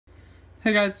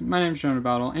Hey guys, my name is Jonah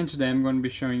Battle, and today I'm going to be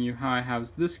showing you how I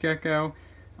house this gecko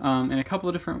in a couple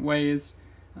of different ways.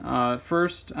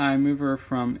 First, I move her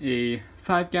from a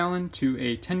 5-gallon to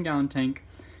a 10-gallon tank,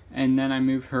 and then I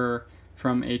move her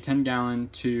from a 10-gallon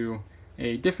to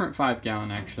a different 5-gallon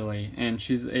actually, and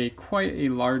she's quite a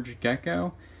large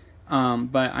gecko,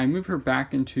 but I move her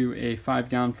back into a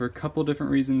 5-gallon for a couple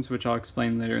different reasons, which I'll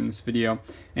explain later in this video.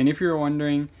 And if you're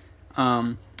wondering,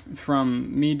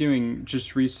 from me doing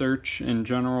just research in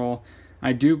general,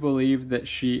 I do believe that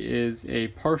she is a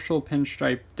partial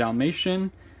pinstripe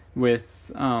Dalmatian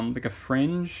with like a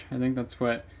fringe. I think that's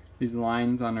what these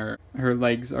lines on her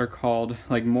legs are called,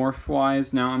 like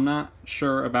morph-wise. Now I'm not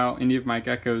sure about any of my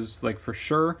geckos like for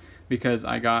sure because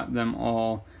I got them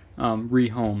all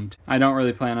rehomed. I don't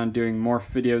really plan on doing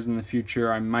morph videos in the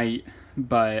future. I might,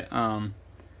 but I'm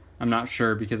not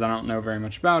sure because I don't know very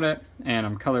much about it and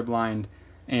I'm colorblind.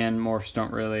 And morphs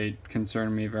don't really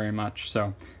concern me very much.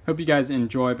 So hope you guys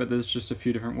enjoy, but there's just a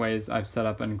few different ways I've set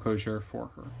up an enclosure for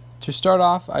her. To start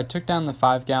off, I took down the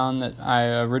 5-gallon that I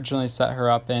originally set her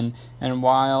up in, and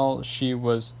while she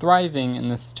was thriving in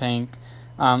this tank,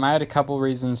 I had a couple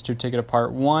reasons to take it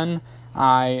apart. One,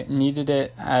 I needed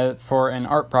it for an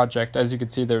art project. As you can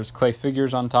see, there's clay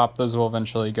figures on top. Those will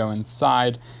eventually go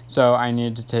inside, so I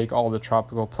needed to take all the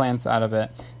tropical plants out of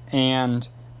it. And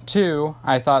two,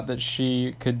 I thought that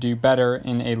she could do better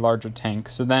in a larger tank.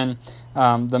 So then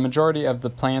the majority of the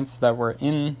plants that were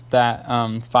in that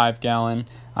 5-gallon,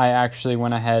 I actually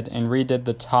went ahead and redid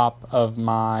the top of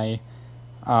my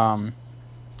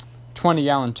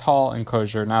 20-gallon tall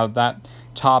enclosure. Now that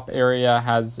top area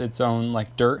has its own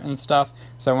like dirt and stuff,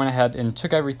 so I went ahead and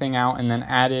took everything out and then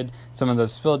added some of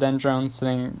those philodendrons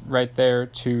sitting right there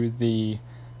to the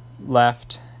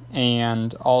left.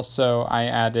 And also I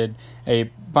added a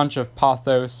bunch of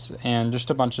pothos and just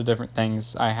a bunch of different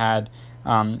things I had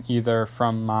either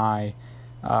from my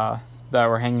that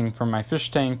were hanging from my fish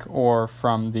tank or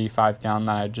from the 5-gallon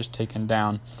that I had just taken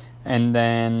down. And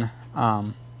then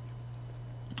I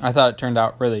thought it turned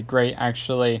out really great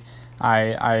actually.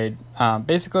 I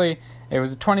basically, it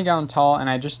was a 20-gallon tall and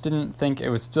I just didn't think it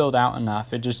was filled out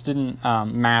enough. It just didn't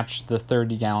match the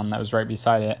 30-gallon that was right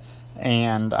beside it,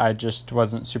 and I just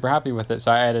wasn't super happy with it.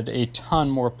 So I added a ton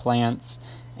more plants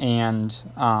and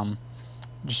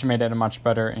just made it a much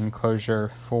better enclosure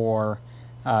for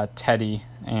Teddy,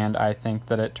 and I think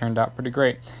that it turned out pretty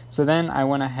great. So then I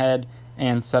went ahead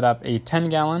and set up a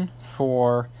 10-gallon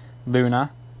for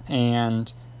Luna,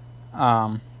 and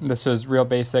this was real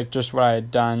basic, just what I had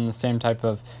done, the same type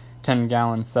of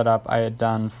 10-gallon setup I had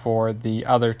done for the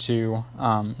other two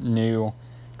new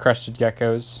Crested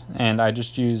Geckos, and I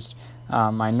just used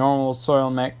my normal soil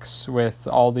mix with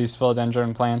all these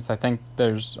philodendron plants. I think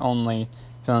there's only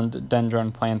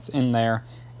philodendron plants in there,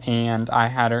 and I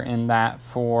had her in that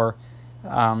for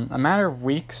a matter of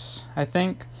weeks, I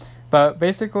think. But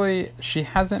basically, she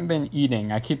hasn't been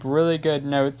eating. I keep really good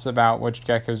notes about which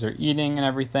geckos are eating and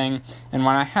everything, and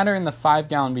when I had her in the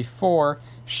 5-gallon before,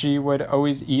 she would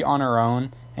always eat on her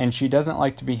own, and she doesn't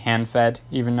like to be hand-fed,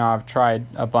 even though I've tried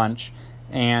a bunch,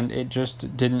 and it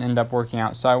just didn't end up working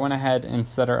out. So I went ahead and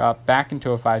set her up back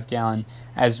into a 5-gallon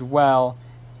as well.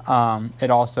 It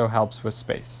also helps with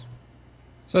space.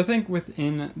 So I think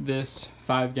within this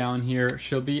 5-gallon here,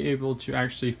 she'll be able to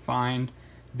actually find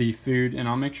the food, and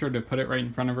I'll make sure to put it right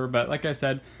in front of her. But like I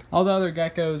said, all the other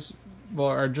geckos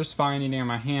are just fine eating on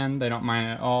my hand. They don't mind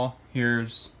at all.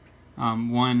 Here's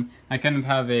one. I kind of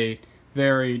have a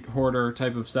very hoarder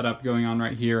type of setup going on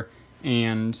right here,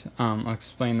 and I'll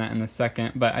explain that in a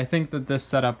second. But I think that this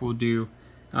setup will do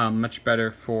much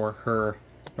better for her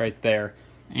right there,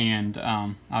 and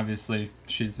obviously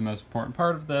she's the most important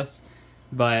part of this.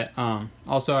 But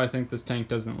also I think this tank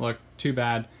doesn't look too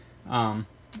bad.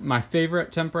 My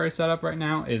favorite temporary setup right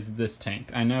now is this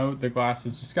tank. I know the glass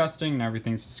is disgusting and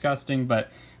everything's disgusting, but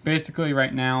basically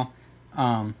right now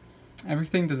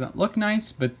everything doesn't look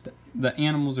nice, but the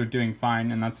animals are doing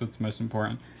fine, and that's what's most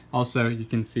important. Also, you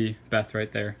can see Beth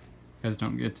right there. You guys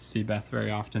don't get to see Beth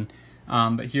very often.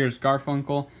 But here's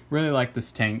Garfunkel. Really like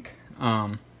this tank.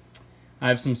 I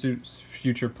have some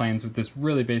future plans with this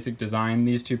really basic design.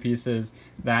 These two pieces,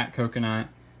 that coconut,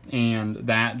 and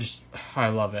that, just, I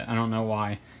love it. I don't know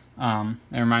why.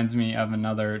 It reminds me of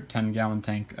another 10-gallon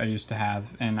tank I used to have,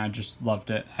 and I just loved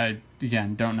it. I,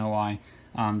 again, don't know why.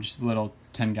 Just little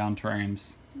 10-gallon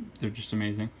terrariums. They're just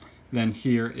amazing. Then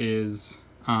here is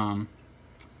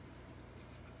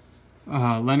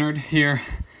Leonard here,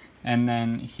 and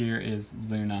then here is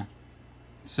Luna.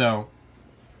 So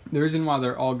the reason why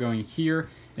they're all going here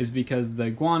is because the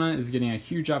iguana is getting a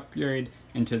huge upgrade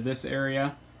into this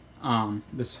area,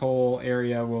 This whole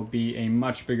area will be a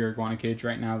much bigger iguana cage.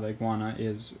 Right now the iguana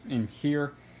is in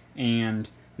here, and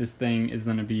this thing is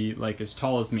going to be like as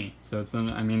tall as me. So it's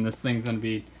gonna, I mean, this thing's going to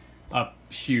be up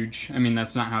huge. I mean,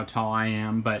 that's not how tall I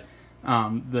am, but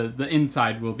the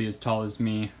inside will be as tall as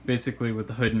me. Basically with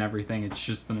the hood and everything, it's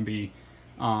just going to be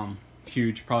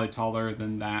huge, probably taller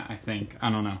than that, I think. I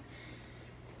don't know.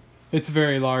 It's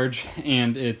very large,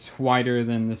 and it's wider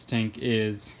than this tank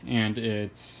is, and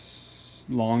it's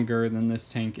longer than this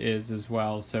tank is as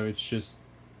well, so it's just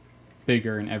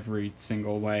bigger in every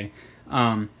single way.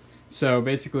 So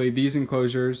basically these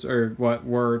enclosures, or what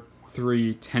were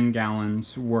 3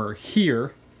 10-gallons, were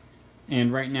here,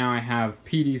 and right now I have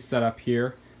PD set up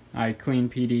here. I clean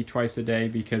PD twice a day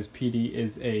because PD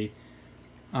is a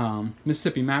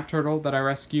Mississippi map turtle that I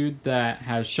rescued that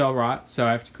has shell rot, so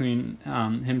I have to clean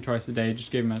him twice a day.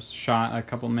 Just gave him a shot a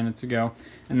couple minutes ago.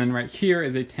 And then right here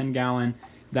is a 10-gallon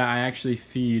that I actually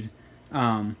feed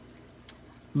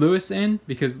Lewis in,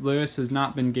 because Lewis has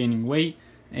not been gaining weight,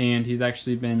 and he's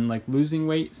actually been like losing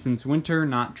weight since winter,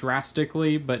 not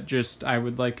drastically, but just I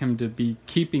would like him to be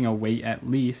keeping a weight at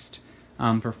least,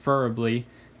 preferably.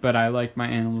 But I like my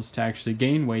animals to actually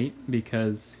gain weight,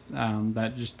 because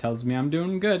that just tells me I'm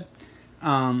doing good.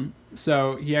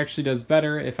 So he actually does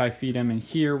better if I feed him in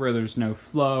here where there's no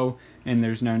flow and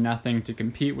there's nothing to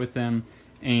compete with him.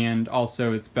 And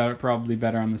also it's probably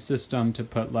better on the system to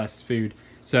put less food.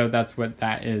 So that's what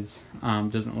that is.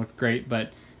 Doesn't look great,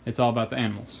 but it's all about the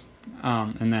animals.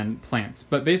 And then plants.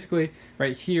 But basically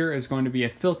right here is going to be a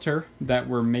filter that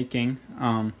we're making.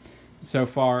 So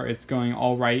far it's going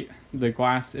all right. The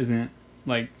glass isn't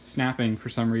like snapping for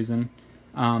some reason,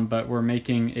 but we're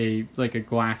making a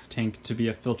glass tank to be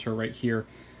a filter right here.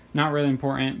 Not really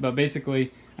important, but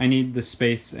basically I need the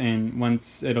space, and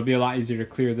once it'll be a lot easier to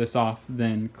clear this off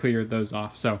than clear those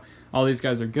off. So all these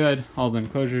guys are good. All the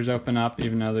enclosures open up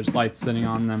even though there's lights sitting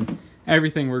on them.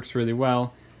 Everything works really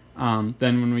well. Then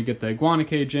when we get the iguana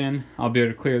cage in, I'll be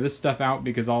able to clear this stuff out,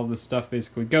 because all of this stuff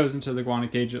basically goes into the iguana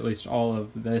cage. At least all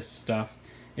of this stuff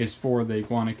is for the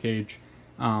iguana cage.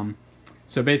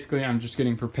 So basically I'm just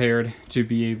getting prepared to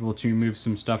be able to move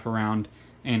some stuff around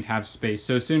and have space.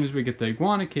 So as soon as we get the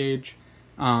iguana cage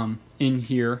in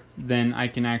here, then I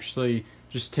can actually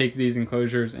just take these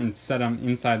enclosures and set them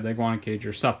inside the iguana cage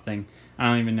or something. I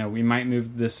don't even know. We might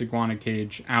move this iguana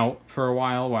cage out for a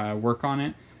while I work on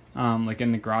it, like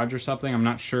in the garage or something. I'm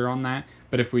not sure on that,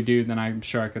 but if we do, then I'm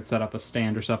sure I could set up a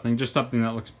stand or something, just something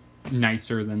that looks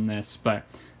nicer than this. But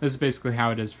this is basically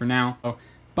how it is for now. Oh,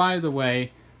 by the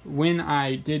way, when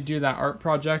I did do that art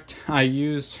project, I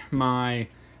used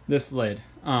this lid,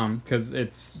 because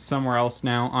it's somewhere else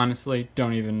now. Honestly,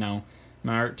 don't even know.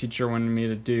 My art teacher wanted me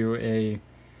to do a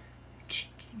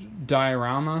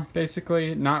diorama,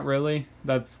 basically. Not really.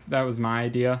 That was my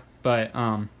idea, but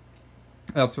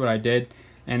that's what I did.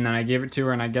 And then I gave it to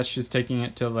her, and I guess she's taking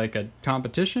it to like a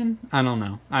competition. I don't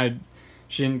know.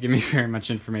 She didn't give me very much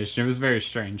information. It was very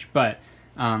strange, but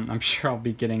I'm sure I'll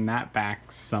be getting that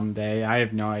back someday. I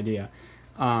have no idea.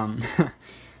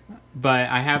 But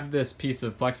I have this piece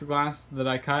of plexiglass that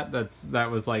I cut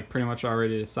that was like pretty much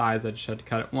already the size. I just had to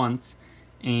cut it once,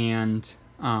 and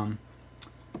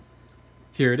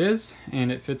here it is,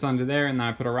 and it fits under there, and then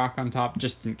I put a rock on top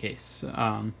just in case,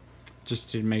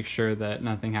 just to make sure that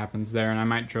nothing happens there. And I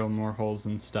might drill more holes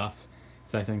and stuff,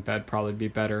 so I think that'd probably be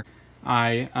better.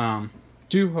 I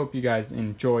do hope you guys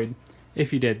enjoyed.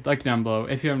 If you did, like it down below.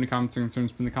 If you have any comments or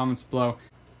concerns, put in the comments below.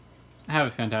 Have a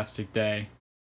fantastic day.